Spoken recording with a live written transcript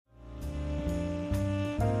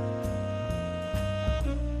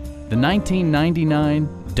the 1999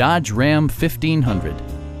 Dodge Ram 1500.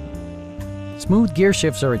 Smooth gear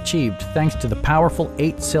shifts are achieved thanks to the powerful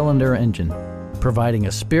 8-cylinder engine, providing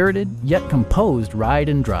a spirited yet composed ride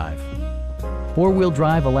and drive. Four-wheel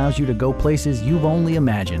drive allows you to go places you've only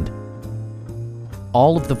imagined.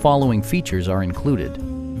 All of the following features are included: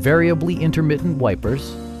 variably intermittent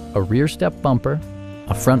wipers, a rear step bumper,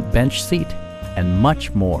 a front bench seat, and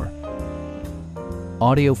much more.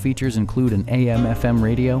 Audio features include an AM/FM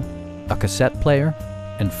radio, a cassette player,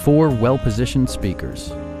 and 4 well-positioned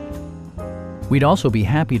speakers. We'd also be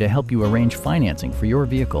happy to help you arrange financing for your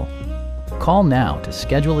vehicle. Call now to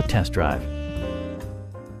schedule a test drive.